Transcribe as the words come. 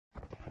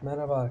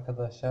Merhaba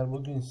arkadaşlar.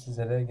 Bugün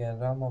sizlere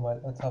General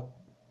Mobile Etab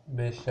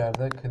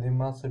 5'lerde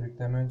Twrp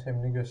yükleme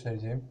yöntemini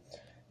göstereceğim.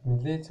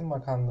 Milli Eğitim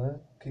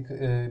Bakanlığı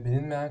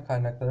bilinmeyen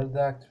kaynakları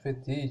deaktif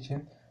ettiği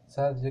için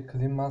sadece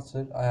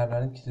Twrp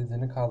ayarların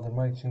kilidini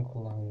kaldırmak için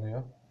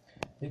kullanılıyor.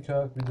 İlk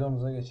olarak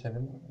videomuza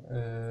geçelim.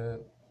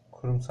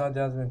 Kurumsal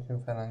cihaz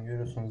yönetimi falan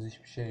görüyorsunuz,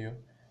 hiçbir şey yok.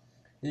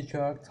 İlk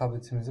olarak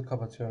tabletimizi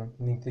kapatıyorum.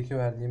 Linkteki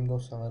verdiğim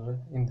dosyaları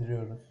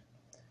indiriyoruz.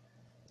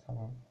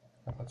 Tamam,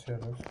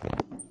 kapatıyoruz.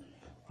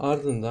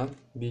 Ardından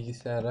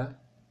bilgisayara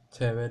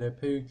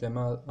Twrp Yükleme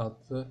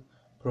Adlı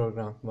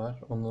program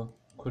var. Onu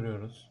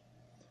kuruyoruz.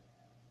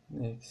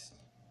 Next.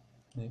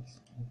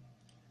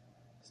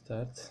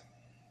 Start.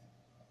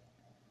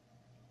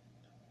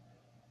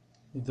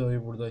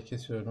 Videoyu burada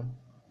kesiyorum.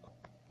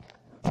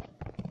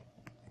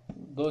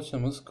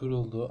 Dosyamız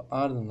kuruldu.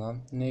 Ardından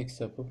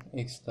Next yapıp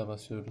Exit'e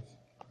basıyoruz.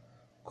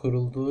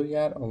 Kurulduğu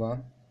yer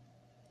olan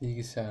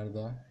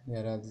bilgisayarda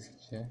yerel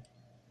diskçe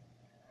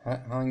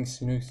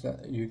hangisini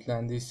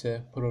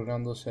yüklendiyse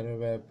program dosyaları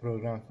ve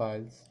program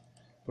files,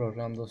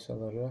 program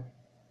dosyaları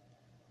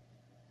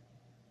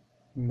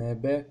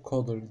mb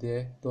coder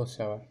diye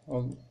dosya var.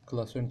 O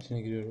klasörün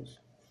içine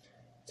giriyoruz.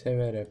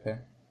 Twrp.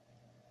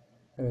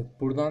 Evet,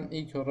 buradan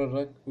ilk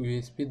olarak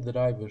USB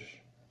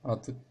driver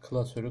adlı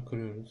klasörü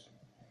kuruyoruz.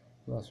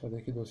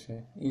 Klasördeki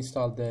dosyayı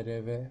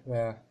installdrv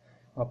veya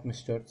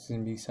 64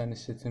 sizin bilgisayar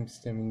işletim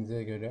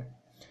sisteminize göre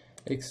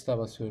Exit'e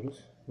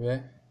basıyoruz ve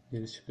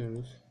geri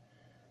çıkıyoruz.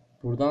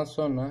 Buradan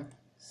sonra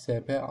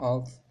sp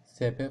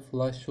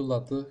flash tool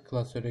adlı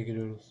klasöre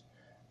giriyoruz.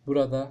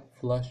 Burada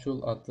flash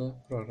tool adlı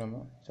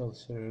programı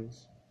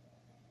çalıştırıyoruz.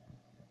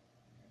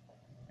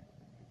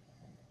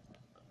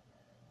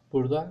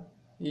 Burada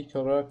ilk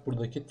olarak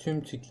buradaki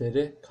tüm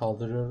tikleri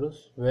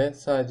kaldırıyoruz ve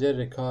sadece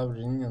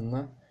recovery'nin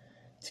yanına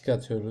tik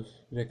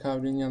atıyoruz.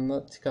 Recovery'nin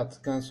yanına tik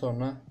attıktan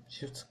sonra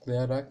çift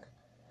tıklayarak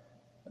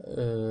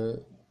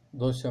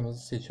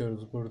dosyamızı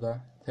seçiyoruz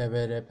burada.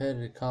 Twrp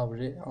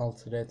recovery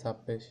 6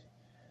 Etab 5.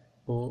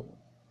 Bu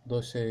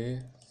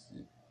dosyayı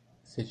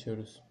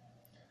seçiyoruz.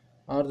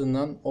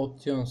 Ardından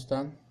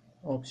options'tan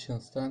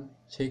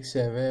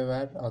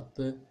cheackswver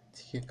adlı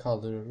tiki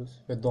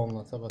kaldırıyoruz ve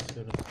download'a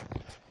basıyoruz.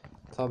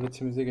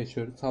 Tabletimize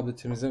geçiyoruz.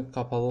 Tabletimizin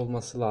kapalı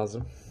olması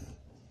lazım.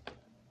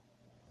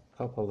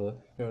 Kapalı,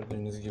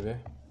 gördüğünüz gibi.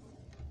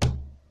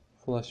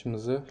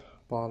 Flash'ımızı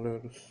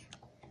bağlıyoruz.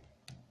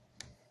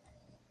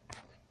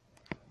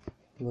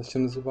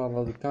 Flash'ımızı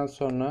bağladıktan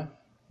sonra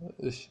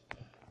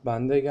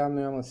bende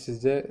gelmiyor ama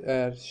sizde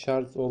eğer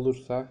şarj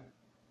olursa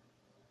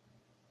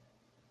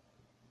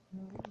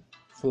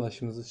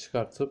flash'ımızı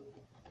çıkartıp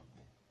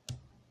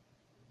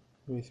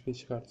USB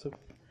çıkartıp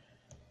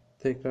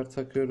tekrar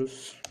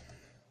takıyoruz.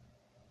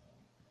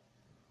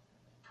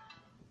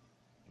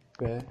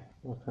 Ve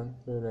bakın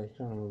böyle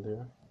ekran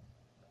oluyor.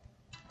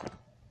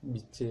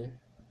 Bitti.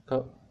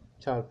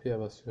 Çarpıya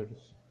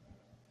basıyoruz.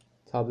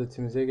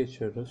 Tabletimize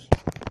geçiyoruz.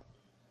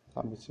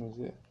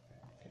 Tabletimizi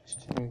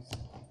geçtiğimiz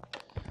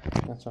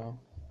zaman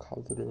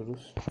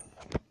kaldırıyoruz.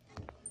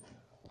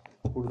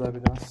 Burada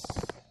biraz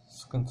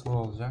sıkıntılı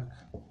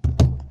olacak.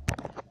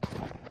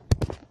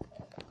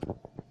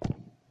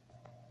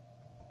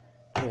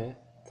 Ve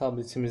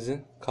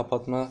tabletimizin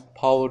kapatma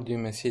power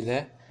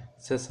düğmesiyle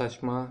ses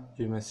açma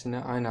düğmesini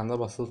aynı anda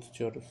basılı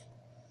tutuyoruz.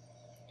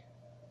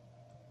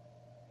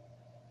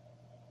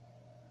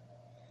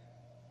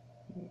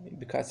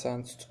 Birkaç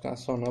saniye tuttuktan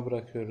sonra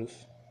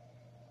bırakıyoruz.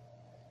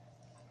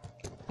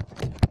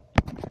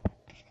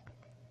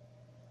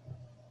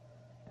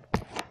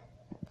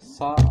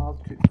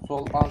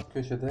 Sol alt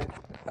köşede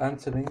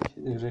Entering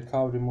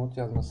Recovery Mode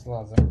yazması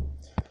lazım.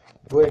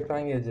 Bu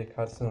ekran gelecek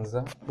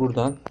karşınıza.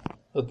 Buradan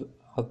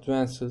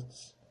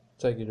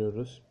Advanced'a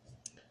giriyoruz.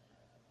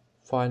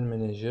 File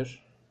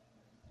Manager.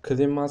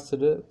 Clean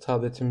Master'ı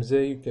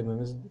tabletimize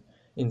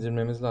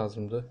indirmemiz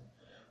lazımdı.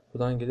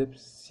 Buradan gelip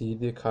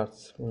CD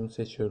kart, bunu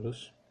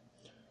seçiyoruz.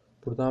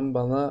 Buradan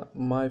bana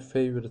My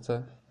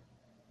Favorite'a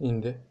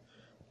indi.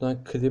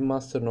 Buradan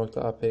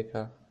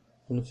cleanmaster.apk,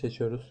 bunu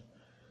seçiyoruz.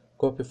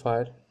 Copy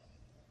file,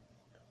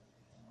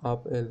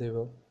 up a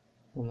level,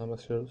 buna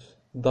basıyoruz.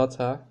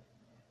 Data,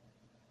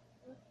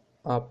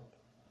 up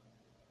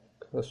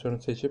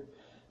klasörünü seçip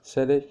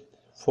select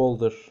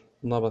folder,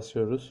 buna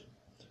basıyoruz.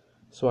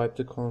 Swipe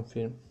to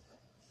confirm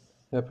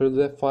yapıyoruz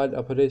ve file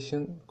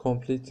operation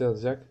complete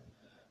yazacak.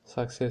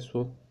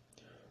 Successful.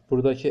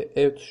 Buradaki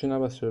ev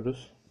tuşuna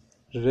basıyoruz.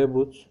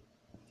 Reboot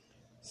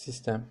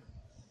sistem.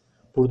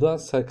 Burada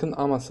sakın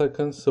ama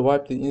sakın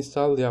swipe to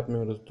install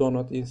yapmıyoruz. Do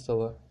not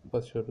install'a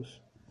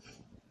basıyoruz.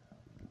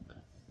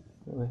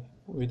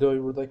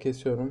 Videoyu burada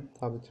kesiyorum.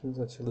 Tabletimiz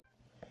açıldı.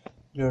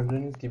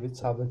 Gördüğünüz gibi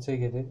tablete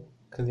gelip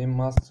Clean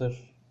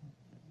Master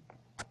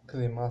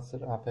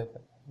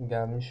APK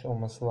gelmiş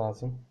olması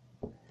lazım.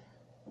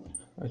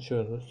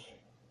 Açıyoruz.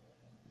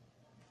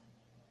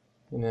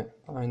 Yine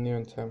aynı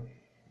yöntem.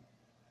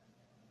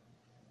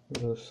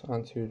 Virüs,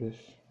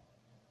 antivirüs.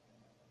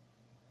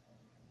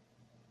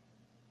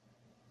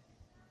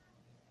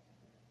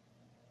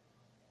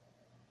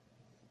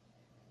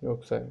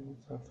 Yoksa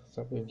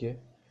bilgi.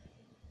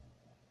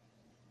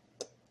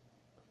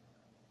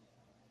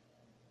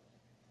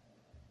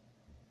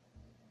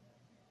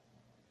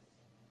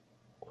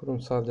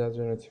 kurumsal cihaz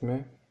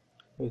yönetimi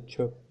ve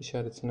çöp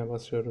işaretine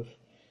basıyoruz.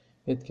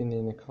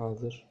 Etkinliğini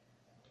kaldır.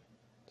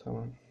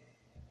 Tamam.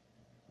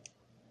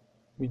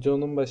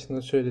 Videonun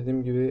başında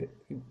söylediğim gibi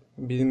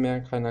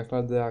bilinmeyen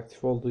kaynaklar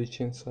deaktif olduğu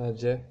için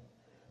sadece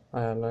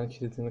ayarların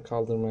kilidini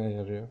kaldırmaya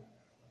yarıyor.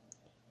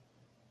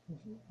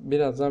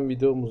 Birazdan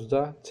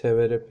videomuzda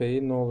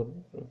Twrp'yi ne olur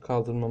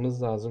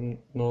kaldırmamız lazım.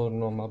 Ne olur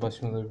ne olmaz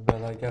başımıza bir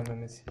bela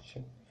gelmemesi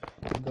için.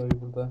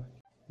 Videoyu burada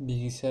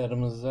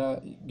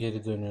bilgisayarımıza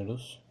geri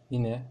dönüyoruz.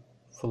 Yine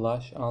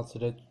Flash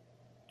Altre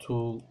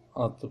Tool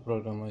adlı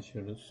programı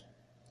açıyoruz.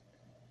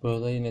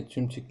 Böyle yine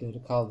tüm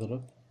tikleri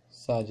kaldırıp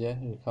sadece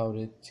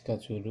recovery tik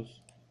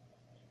atıyoruz.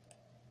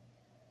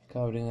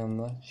 Recovery'nin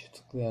yanına çift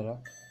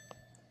tıklayarak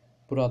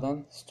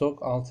buradan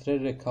Stock Altre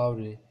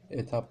Recovery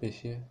Etab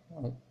 5'i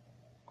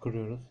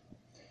kuruyoruz.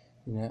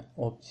 Yine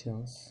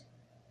optionsa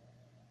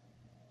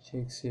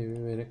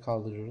cheackswver'i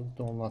kaldırıyoruz.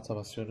 Download'a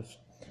basıyoruz.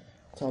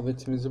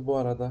 Tabletimizi bu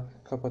arada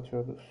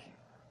kapatıyoruz.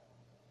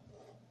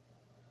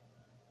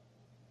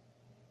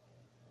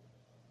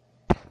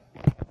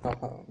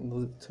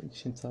 Kapandığı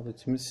için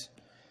tabletimiz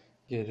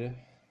geri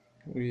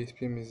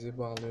USB'mizi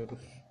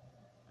bağlıyoruz.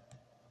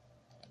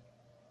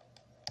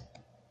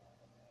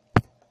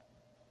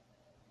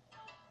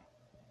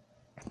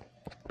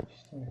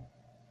 İşte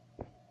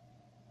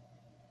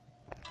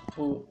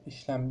bu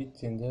işlem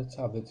bittiğinde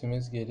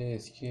tabletimiz geri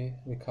eski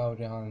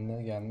recovery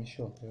haline gelmiş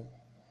oluyor.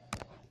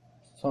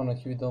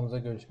 Sonraki videomuzda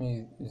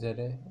görüşmek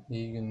üzere.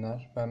 İyi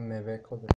günler. Ben MV Kodur.